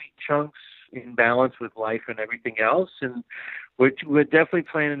 2-week chunks in balance with life and everything else, and we're definitely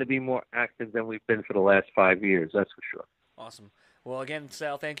planning to be more active than we've been for the last 5 years, that's for sure. Awesome. Well, again,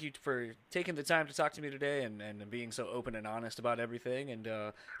 Sal, thank you for taking the time to talk to me today and being so open and honest about everything, and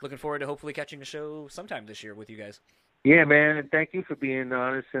looking forward to hopefully catching a show sometime this year with you guys. Yeah, man, and thank you for being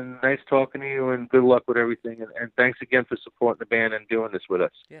honest, and nice talking to you, and good luck with everything, and thanks again for supporting the band and doing this with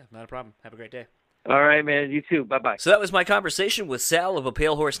us. Yeah, not a problem. Have a great day. All right, man, you too. Bye-bye. So that was my conversation with Sal of A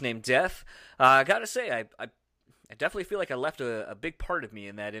Pale Horse Named Death. I gotta say, I definitely feel like I left a big part of me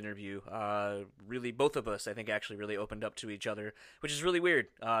in that interview. Really, both of us, I think, actually really opened up to each other, which is really weird.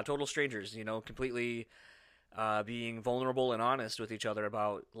 Total strangers, completely... being vulnerable and honest with each other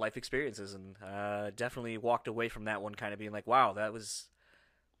about life experiences, and definitely walked away from that one kind of being like, wow, that was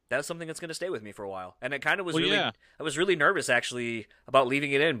something that's going to stay with me for a while. And it kind of was I was really nervous actually about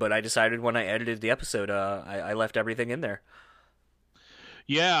leaving it in, but I decided when I edited the episode, I left everything in there.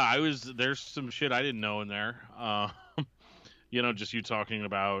 Yeah, there's some shit I didn't know in there. Just you talking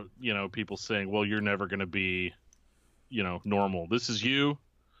about, people saying, well, you're never going to be, normal. This is you.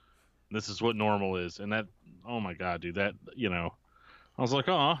 This is what normal is. And that, oh my God, dude, that, I was like,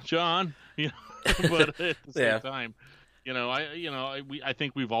 oh, John, but at the same time, I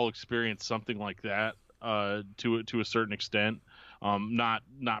think we've all experienced something like that, to a certain extent.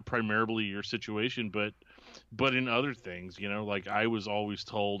 Not primarily your situation, but in other things, like I was always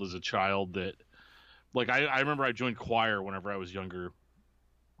told as a child that, like, I remember I joined choir whenever I was younger,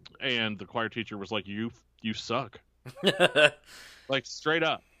 and the choir teacher was like, you suck. Like, straight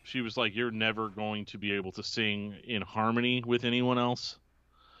up. She was like, you're never going to be able to sing in harmony with anyone else.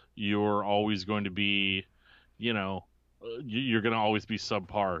 You're always going to be, you're going to always be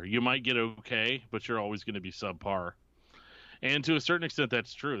subpar. You might get okay, but you're always going to be subpar. And to a certain extent,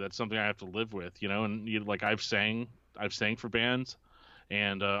 that's true. That's something I have to live with, and like I've sang for bands,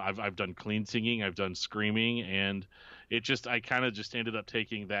 and I've done clean singing, I've done screaming, and I kind of just ended up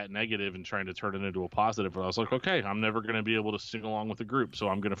taking that negative and trying to turn it into a positive. And I was like, okay, I'm never going to be able to sing along with the group, so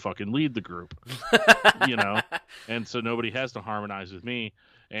I'm going to fucking lead the group, and so nobody has to harmonize with me.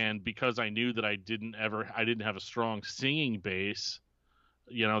 And because I knew that I didn't have a strong singing base,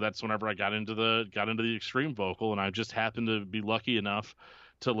 that's whenever I got into the extreme vocal, and I just happened to be lucky enough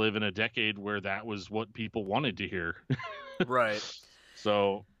to live in a decade where that was what people wanted to hear. Right.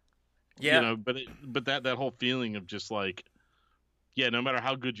 So, Yeah. but that whole feeling of just like, yeah, no matter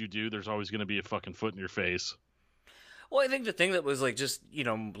how good you do, there's always going to be a fucking foot in your face. Well, I think the thing that was like just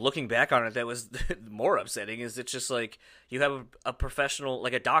looking back on it that was more upsetting is it's just like you have a professional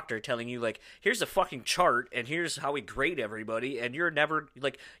like a doctor telling you like here's a fucking chart and here's how we grade everybody and you're never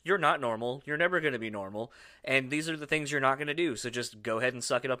like you're not normal, you're never going to be normal, and these are the things you're not going to do, so just go ahead and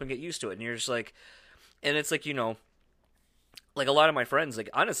suck it up and get used to it. And you're just like, and it's like like a lot of my friends, like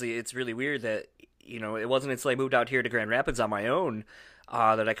honestly it's really weird that it wasn't until I moved out here to Grand Rapids on my own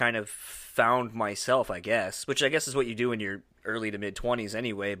that I kind of found myself, I guess, which I guess is what you do in your early to mid 20s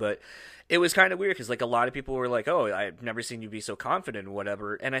anyway. But it was kind of weird because like a lot of people were like, "Oh, I've never seen you be so confident," or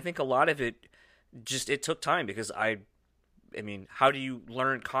whatever. And I think a lot of it it took time because I mean, how do you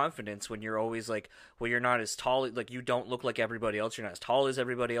learn confidence when you're always like, well, you're not as tall, like you don't look like everybody else. You're not as tall as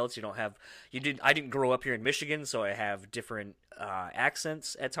everybody else. I didn't grow up here in Michigan, so I have different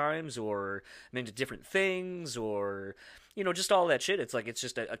accents at times, or I'm into different things, or just all that shit. It's like it's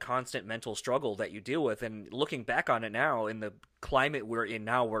just a constant mental struggle that you deal with. And looking back on it now, in the climate we're in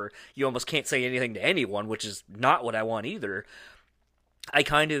now, where you almost can't say anything to anyone, which is not what I want either. I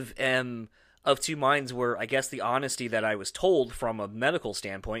kind of am of two minds where I guess the honesty that I was told from a medical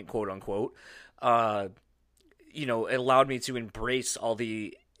standpoint, quote unquote, it allowed me to embrace all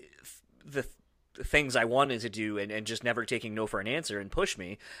the things I wanted to do and just never taking no for an answer and push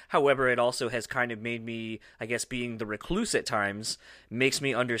me. However, it also has kind of made me, I guess, being the recluse at times makes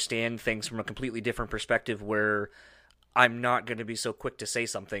me understand things from a completely different perspective where I'm not going to be so quick to say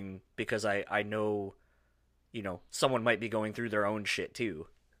something because I know, someone might be going through their own shit too.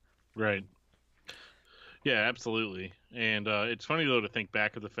 Right. Yeah, absolutely. And it's funny, though, to think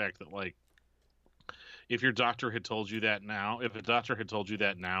back of the fact that, like, if a doctor had told you that now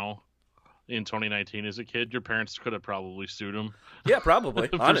in 2019 as a kid, your parents could have probably sued him. Yeah, probably,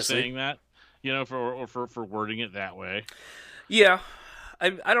 for honestly. saying that, for wording it that way. Yeah, I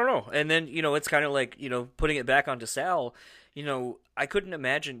don't know. And then, it's kind of like, putting it back onto Sal, I couldn't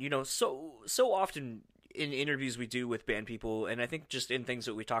imagine, so often in interviews we do with band people, and I think just in things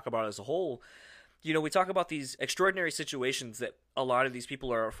that we talk about as a whole, we talk about these extraordinary situations that a lot of these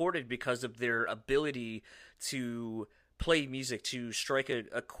people are afforded because of their ability to play music, to strike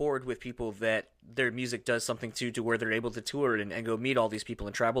a chord with people that their music does something to where they're able to tour and go meet all these people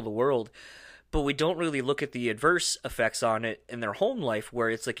and travel the world. But we don't really look at the adverse effects on it in their home life,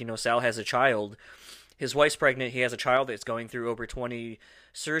 where it's like, Sal has a child, his wife's pregnant, he has a child that's going through over 20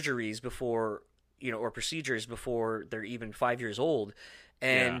 surgeries before, or procedures before they're even 5 years old.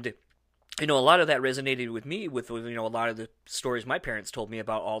 And yeah. A lot of that resonated with me with, a lot of the stories my parents told me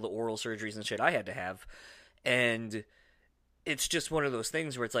about all the oral surgeries and shit I had to have. And it's just one of those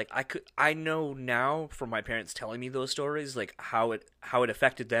things where it's like, I know now from my parents telling me those stories, like how it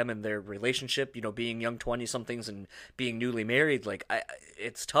affected them and their relationship, being young 20-somethings and being newly married. Like,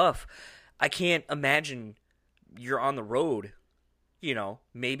 it's tough. I can't imagine you're on the road,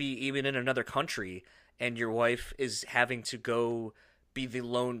 maybe even in another country, and your wife is having to go be the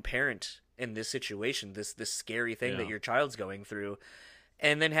lone parent in this situation, this scary thing that your child's going through,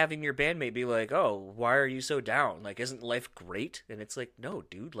 and then having your bandmate be like, "Oh, why are you so down? Like, isn't life great?" And it's like, "No,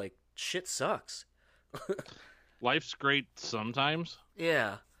 dude, like shit sucks." Life's great sometimes.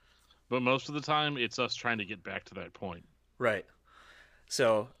 Yeah. But most of the time it's us trying to get back to that point. Right.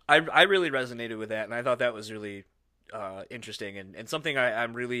 So I really resonated with that, and I thought that was really interesting and something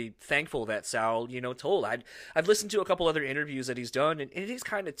I'm really thankful that Sal, told. I've listened to a couple other interviews that he's done, and he's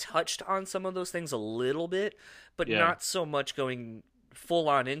kind of touched on some of those things a little bit, but not so much going full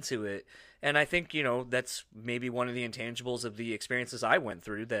on into it. And I think, that's maybe one of the intangibles of the experiences I went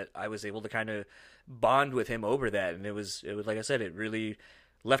through, that I was able to kind of bond with him over that. And it was like I said, it really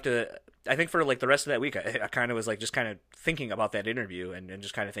left I think for like the rest of that week, I kind of was like just kind of thinking about that interview and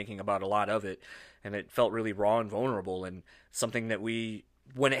just kind of thinking about a lot of it. And it felt really raw and vulnerable, and something that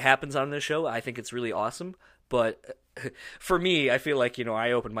when it happens on this show, I think it's really awesome. But for me, I feel like,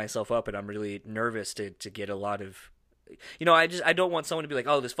 I opened myself up, and I'm really nervous to get a lot of, I don't want someone to be like,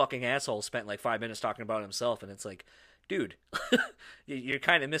 "Oh, this fucking asshole spent like 5 minutes talking about himself." And it's like, dude, you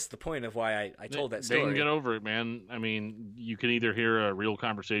kind of missed the point of why I told that story. They can get over it, man. I mean, you can either hear a real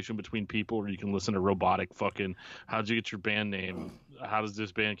conversation between people, or you can listen to robotic fucking, "How'd you get your band name? How does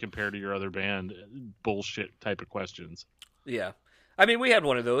this band compare to your other band?" bullshit type of questions. Yeah. I mean, we had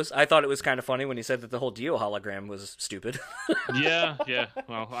one of those. I thought it was kind of funny when he said that the whole Dio hologram was stupid. Yeah.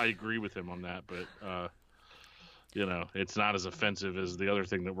 Well, I agree with him on that, but it's not as offensive as the other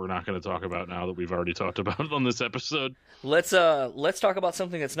thing that we're not going to talk about now that we've already talked about on this episode. Let's talk about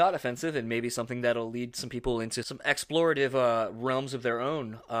something that's not offensive and maybe something that'll lead some people into some explorative realms of their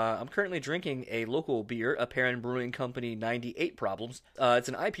own. I'm currently drinking a local beer, a Perrin Brewing Company 98 Problems. It's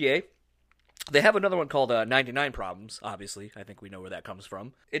an IPA. They have another one called 99 Problems, obviously. I think we know where that comes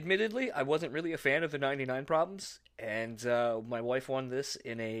from. Admittedly, I wasn't really a fan of the 99 Problems, and my wife won this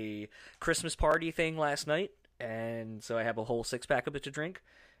in a Christmas party thing last night, and so I have a whole 6-pack of it to drink.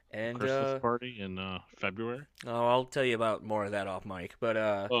 And Christmas party in February? Oh, I'll tell you about more of that off mic, but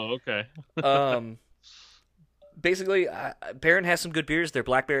oh, okay. Basically, Perrin has some good beers. Their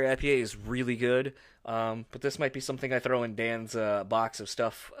Blackberry IPA is really good, but this might be something I throw in Dan's box of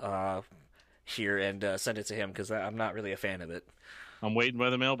stuff here and send it to him because I'm not really a fan of it. I'm waiting by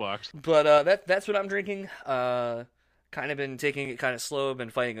the mailbox. But that's what I'm drinking. Kind of been taking it kind of slow,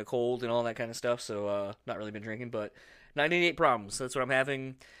 been fighting a cold and all that kind of stuff, so not really been drinking, but 98 Problems, that's what I'm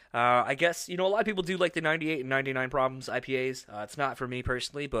having. I guess, a lot of people do like the 98 and 99 Problems IPAs. It's not for me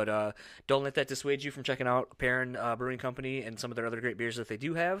personally, but don't let that dissuade you from checking out Perrin Brewing Company and some of their other great beers that they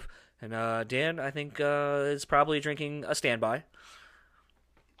do have. And Dan, I think, is probably drinking a standby.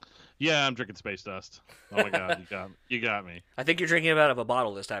 Yeah, I'm drinking Space Dust. Oh my God, you got me. I think you're drinking it out of a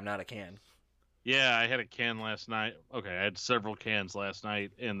bottle this time, not a can. Yeah, I had a can last night. Okay, I had several cans last night,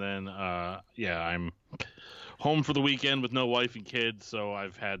 and then I'm home for the weekend with no wife and kids, so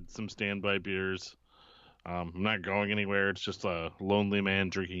I've had some standby beers. I'm not going anywhere. It's just a lonely man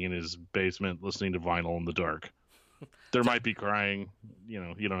drinking in his basement, listening to vinyl in the dark. There might be crying.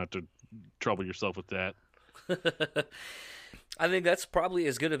 You don't have to trouble yourself with that. I think that's probably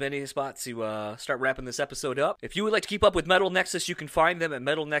as good of any spot to start wrapping this episode up. If you would like to keep up with Metal Nexus, you can find them at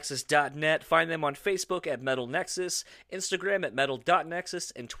metalnexus.net. Find them on Facebook at Metal Nexus, Instagram at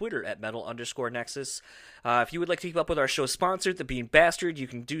metal.nexus, and Twitter at metal_nexus. If you would like to keep up with our show sponsor, The Bean Bastard, you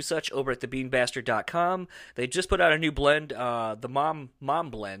can do such over at thebeanbastard.com. They just put out a new blend, the Mom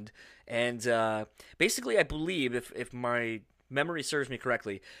Blend, and basically I believe, if my memory serves me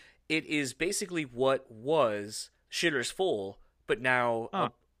correctly, it is basically what was Shitter's Full, but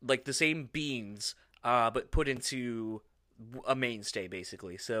now like the same beans, but put into a mainstay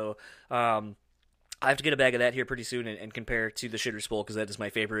basically. So I have to get a bag of that here pretty soon and compare to the Shitter's Full because that is my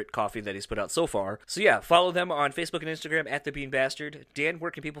favorite coffee that he's put out so far. So yeah, follow them on Facebook and Instagram at The Bean Bastard. Dan,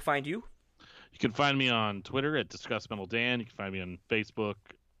 where can people find you? You can find me on Twitter at DiscussMetalDan. You can find me on Facebook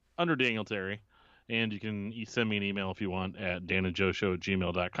under Daniel Terry. And you can send me an email if you want at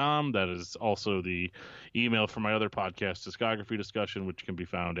danandjoeshow@gmail.com. That is also the email for my other podcast, Discography Discussion, which can be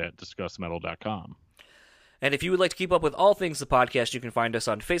found at discussmetal.com. And if you would like to keep up with all things the podcast, you can find us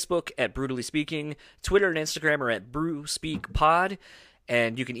on Facebook at Brutally Speaking, Twitter and Instagram are at BrewSpeakPod,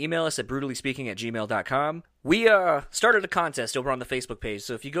 and you can email us at brutallyspeaking@gmail.com. We started a contest over on the Facebook page,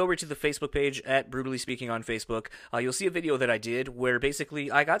 so if you go over to the Facebook page at Brutally Speaking on Facebook, you'll see a video that I did where basically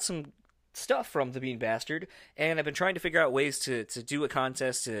I got some stuff from The Bean Bastard, and I've been trying to figure out ways to do a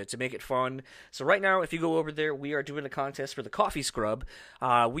contest to make it fun. So right now, if you go over there, we are doing a contest for the coffee scrub.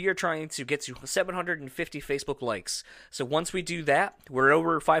 We are trying to get to 750 Facebook likes. So once we do that, we're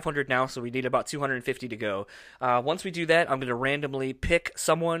over 500 now, so we need about 250 to go. Once we do that, I'm going to randomly pick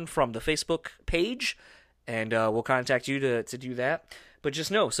someone from the Facebook page, and we'll contact you to do that. But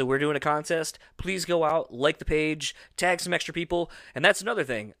just know, so we're doing a contest. Please go out, like the page, tag some extra people. And that's another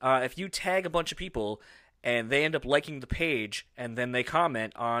thing. If you tag a bunch of people and they end up liking the page and then they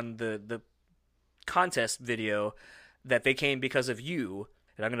comment on the contest video that they came because of you,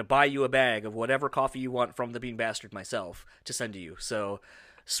 and I'm going to buy you a bag of whatever coffee you want from The Bean Bastard myself to send to you. So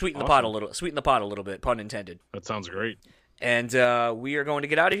sweeten the pot a little bit, pun intended. That sounds great. And we are going to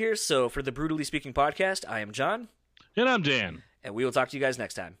get out of here. So for the Brutally Speaking podcast, I am John. And I'm Dan. And we will talk to you guys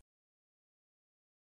next time.